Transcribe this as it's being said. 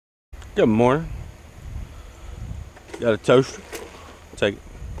Good morning. Got a toaster. Take it.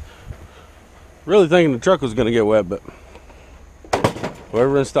 Really thinking the truck was gonna get wet, but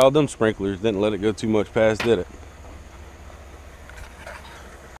whoever installed them sprinklers didn't let it go too much past, did it?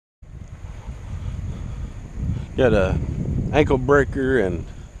 Got a ankle breaker and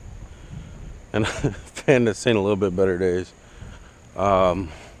a fan that's seen a little bit better days.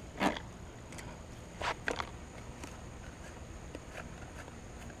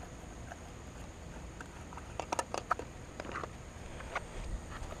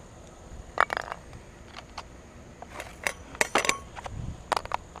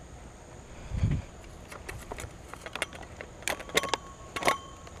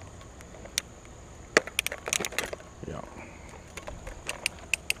 Yeah.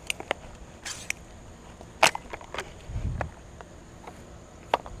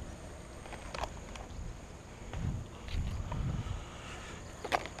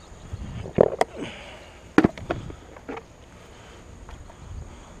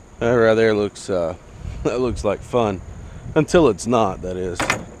 That right there looks that looks like fun, until it's not. That is.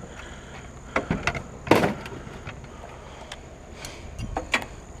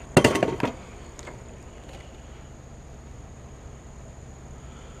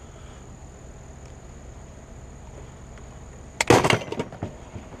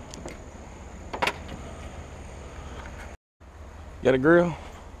 Got a grill,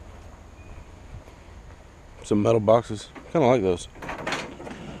 some metal boxes. Kind of like those.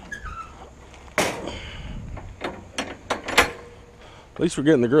 At least we're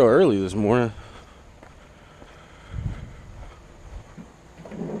getting the grill early this morning.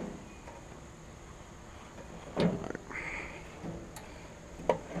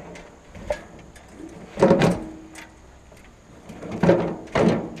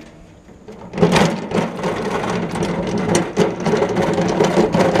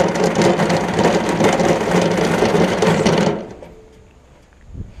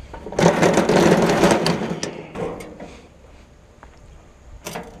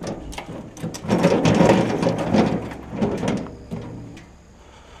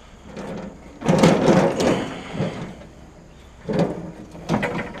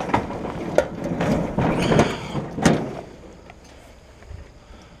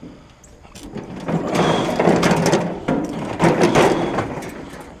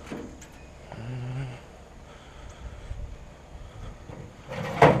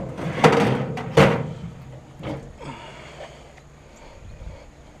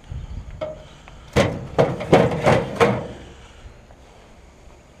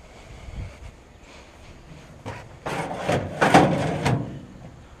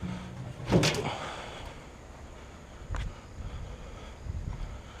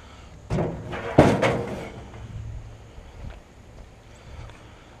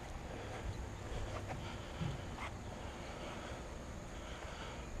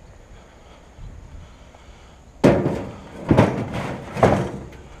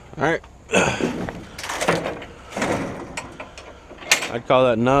 Alright. I'd call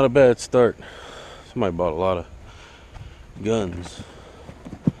that not a bad start. Somebody bought a lot of guns.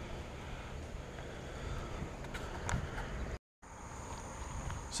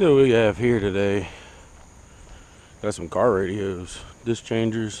 So what we have here today. Got some car radios, disc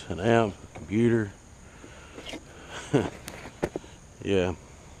changers, an amp, a computer. Yeah.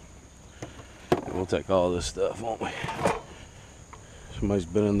 We'll take all this stuff, won't we? Somebody's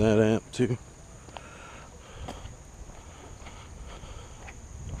been in that amp too.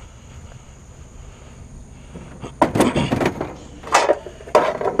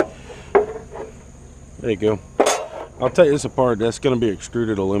 There you go. I'll take this apart. That's going to be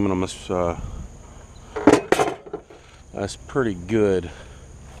extruded aluminum. That's pretty good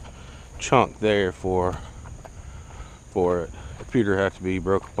chunk there for it. Computer has to be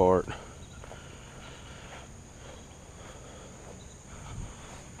broke apart.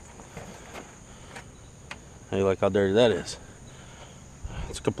 Hey, look how dirty that is.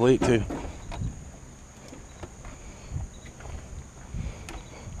 It's complete too.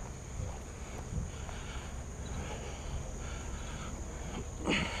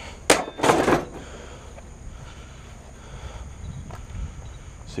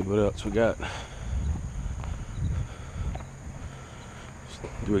 See what else we got.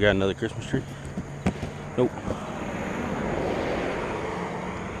 Do we got another Christmas tree? Nope.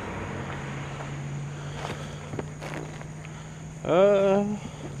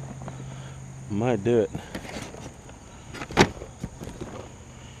 Might do it.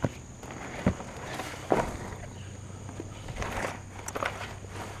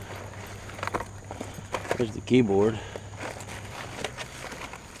 There's the keyboard.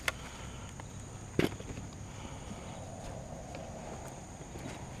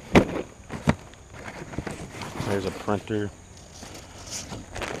 There's a printer.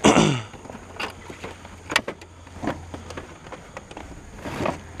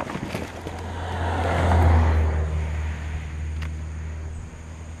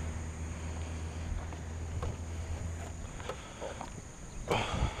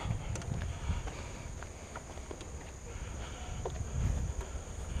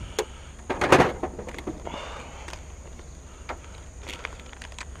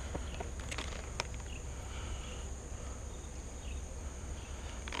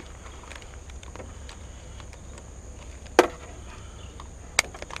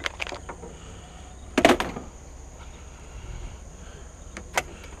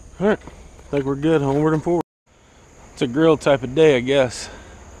 Alright, I think we're good, onward and forward. It's a grill type of day, I guess.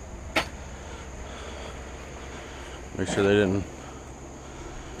 Make sure they didn't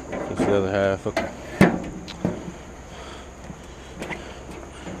fix the other half. Okay.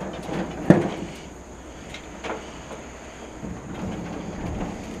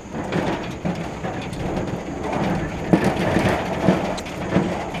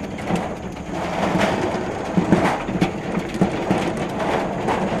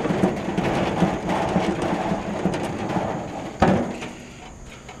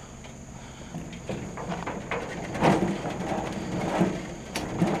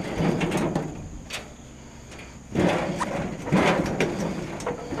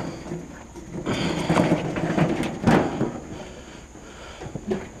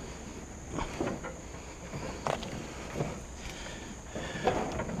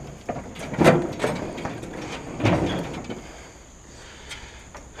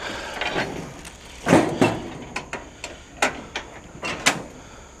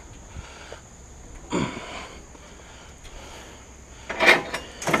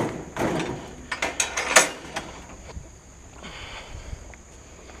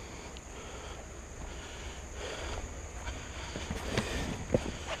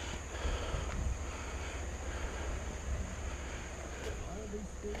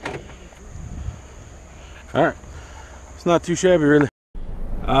 Alright, it's not too shabby really.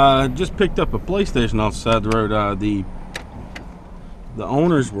 Just picked up a PlayStation off the side of the road. The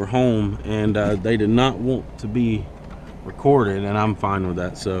owners were home and they did not want to be recorded, and I'm fine with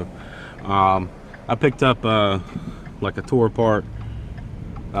that. So I picked up like a tore apart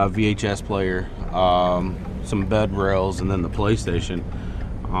VHS player, some bed rails, and then the PlayStation.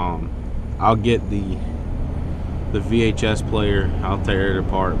 I'll get the VHS player, I'll tear it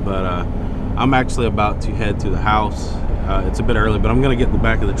apart, but I'm actually about to head to the house. It's a bit early, but I'm gonna get the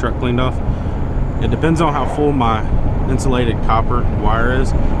back of the truck cleaned off. It depends on how full my insulated copper wire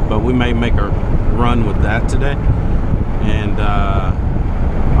is, but we may make a run with that today. And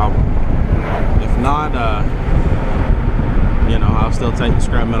if not, you know, I'll still take the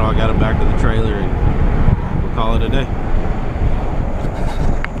scrap metal I got it back to the trailer, and we'll call it a day.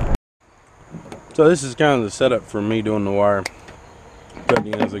 So this is kind of the setup for me doing the wire,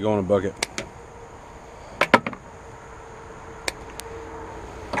 cutting as they go in a bucket.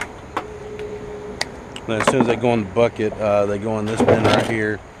 And as soon as they go in the bucket, they go in this bin right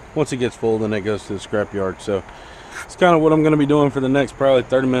here. Once it gets full, then it goes to the scrap yard. So it's kind of what I'm going to be doing for the next probably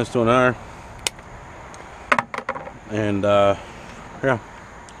 30 minutes to an hour. And yeah,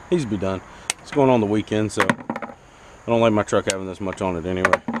 needs to be done. It's going on the weekend, so I don't like my truck having this much on it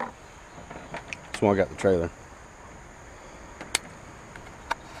anyway. That's why I got the trailer.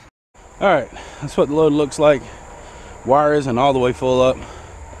 Alright, that's what the load looks like. Wire isn't all the way full up,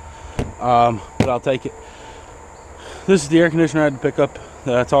 but I'll take it. This is the air conditioner I had to pick up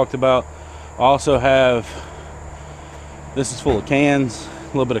that I talked about. I also have, this is full of cans, a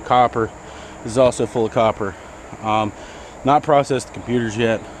little bit of copper. This is also full of copper. Not processed the computers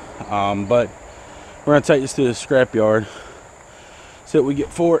yet, but we're going to take this to the scrap yard, see what we get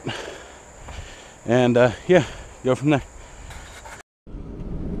for it, and yeah, go from there.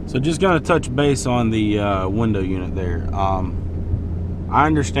 So just got to touch base on the window unit there. I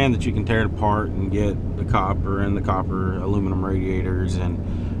understand that you can tear it apart and get the copper and the copper aluminum radiators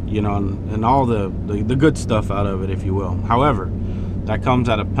and, you know, and all the good stuff out of it, if you will. However, that comes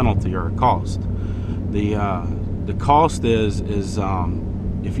at a penalty or a cost. The cost is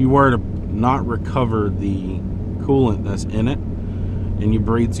if you were to not recover the coolant that's in it and you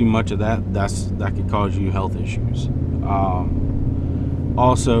breathe too much of that, that could cause you health issues.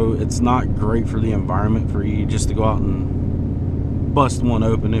 Also, it's not great for the environment for you just to go out and bust one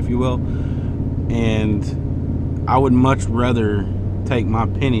open, if you will. And I would much rather take my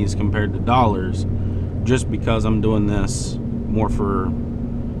pennies compared to dollars, just because I'm doing this more for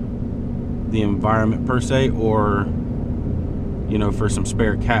the environment per se, or, you know, for some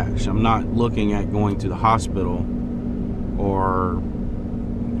spare cash. I'm not looking at going to the hospital or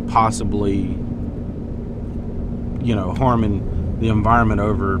possibly, you know, harming the environment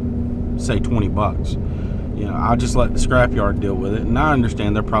over, say, 20 bucks. You know, I'll just let the scrapyard deal with it. And I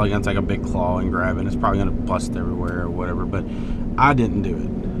understand they're probably going to take a big claw and grab it. It's probably going to bust everywhere or whatever. But I didn't do it.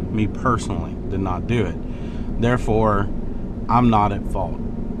 Me personally did not do it. Therefore, I'm not at fault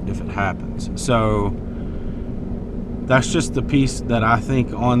if it happens. So that's just the piece that I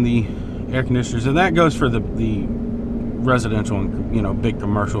think on the air conditioners. And that goes for the residential and, you know, big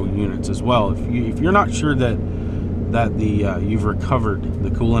commercial units as well. If you're not sure that you've recovered the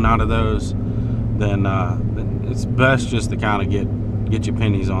coolant out of those, then it's best just to kind of get your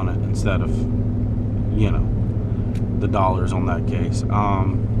pennies on it instead of, you know, the dollars on that case.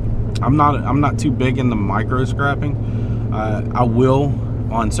 I'm not too big into micro scrapping. I will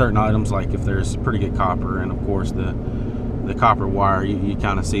on certain items, like if there's pretty good copper, and of course the copper wire, you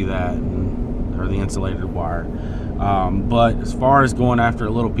kind of see that, or the insulated wire. But as far as going after a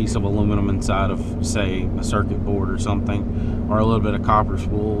little piece of aluminum inside of, say, a circuit board or something, or a little bit of copper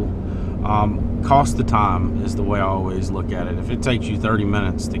spool, cost of time is the way I always look at it. If it takes you 30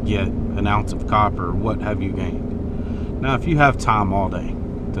 minutes to get an ounce of copper, what have you gained? Now, if you have time all day,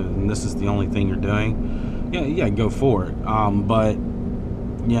 and this is the only thing you're doing, yeah, go for it. But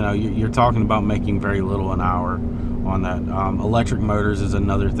you know, you're talking about making very little an hour on that. Electric motors is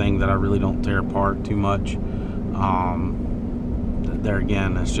another thing that I really don't tear apart too much. There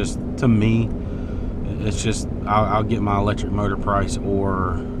again, it's just, to me, it's just I'll get my electric motor price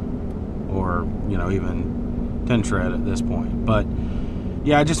or you know, even 10 tread at this point. But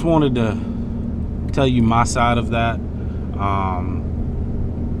yeah, I just wanted to tell you my side of that.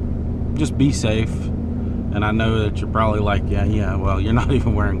 Just be safe. And I know that you're probably like, yeah, well, you're not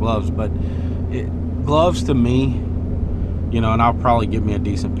even wearing gloves, but gloves to me, you know, and I'll probably get me a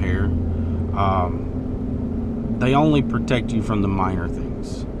decent pair. They only protect you from the minor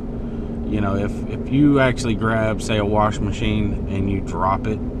things. You know, if you actually grab, say, a washing machine and you drop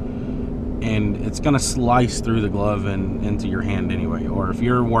it, and it's going to slice through the glove and into your hand anyway. Or if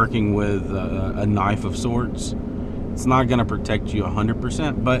you're working with a knife of sorts, it's not going to protect you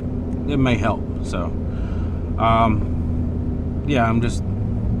 100%, but it may help. So yeah, I'm just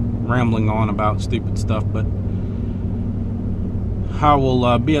rambling on about stupid stuff, but I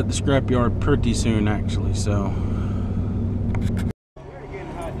will be at the scrapyard pretty soon, actually. So,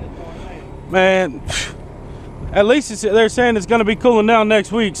 man, at least they're saying it's going to be cooling down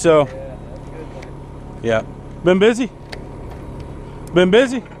next week. So, yeah, been busy. Been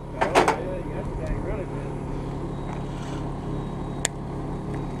busy.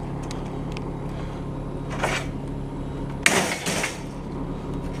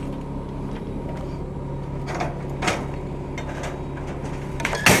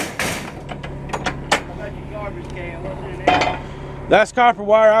 That's copper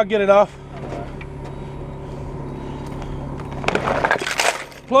wire. I'll get it off.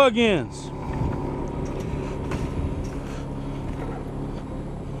 Plug-ins.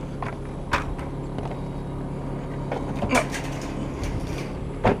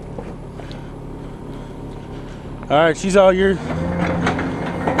 All right, she's all yours.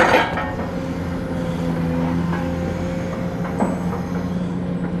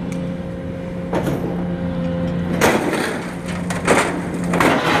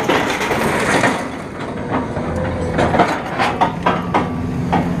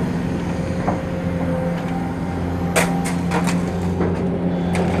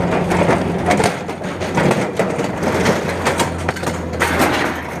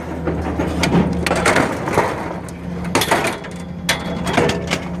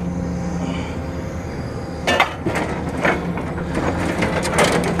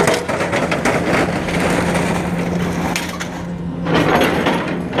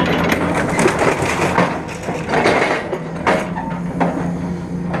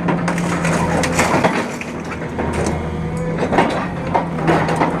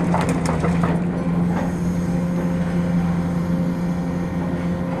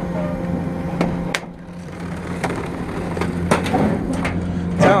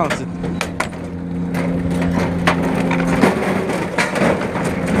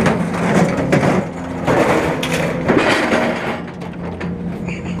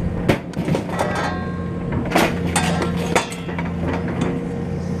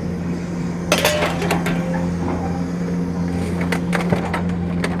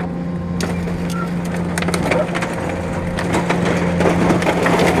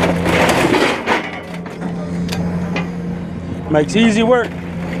 Makes easy work.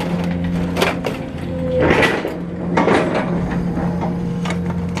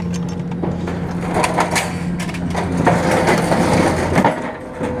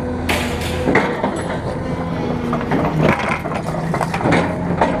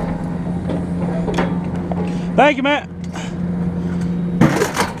 Thank you, Matt.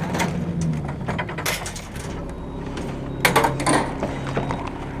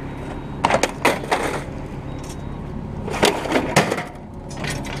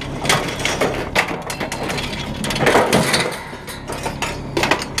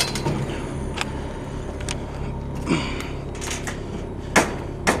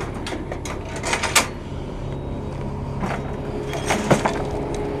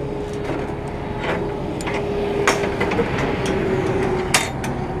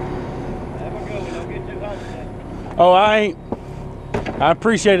 Oh, I ain't. I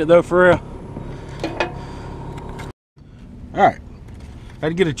appreciate it though, for real. All right, had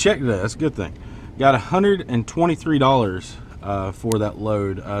to get a check today. That's a good thing. Got $123 for that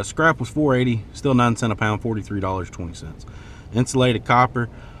load. Scrap was $4.80, still 9 cents a pound, $43.20. Insulated copper,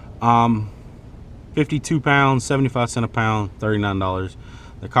 52 pounds, 75 cents a pound, $39.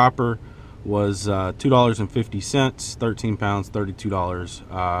 The copper was $2.50, 13 pounds,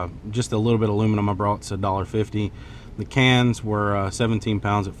 $32. Just a little bit of aluminum I brought, it's $1.50. The cans were 17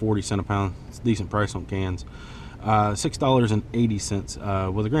 pounds at 40 cents a pound. It's a decent price on cans.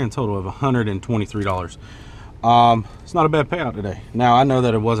 $6.80 with a grand total of $123. It's not a bad payout today. Now I know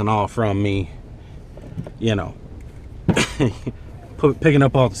that it wasn't all from me, you know, picking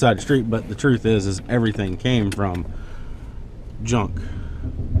up off the side of the street, but the truth is everything came from junk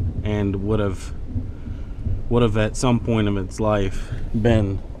and would have at some point in its life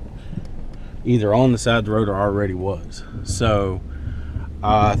been either on the side of the road or already was. So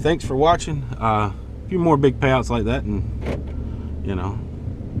thanks for watching. A few more big payouts like that, and you know,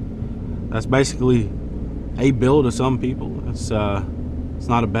 that's basically a bill to some people. It's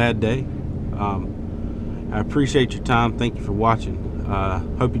not a bad day. I appreciate your time. Thank you for watching.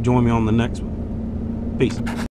 Hope you join me on the next one. Peace.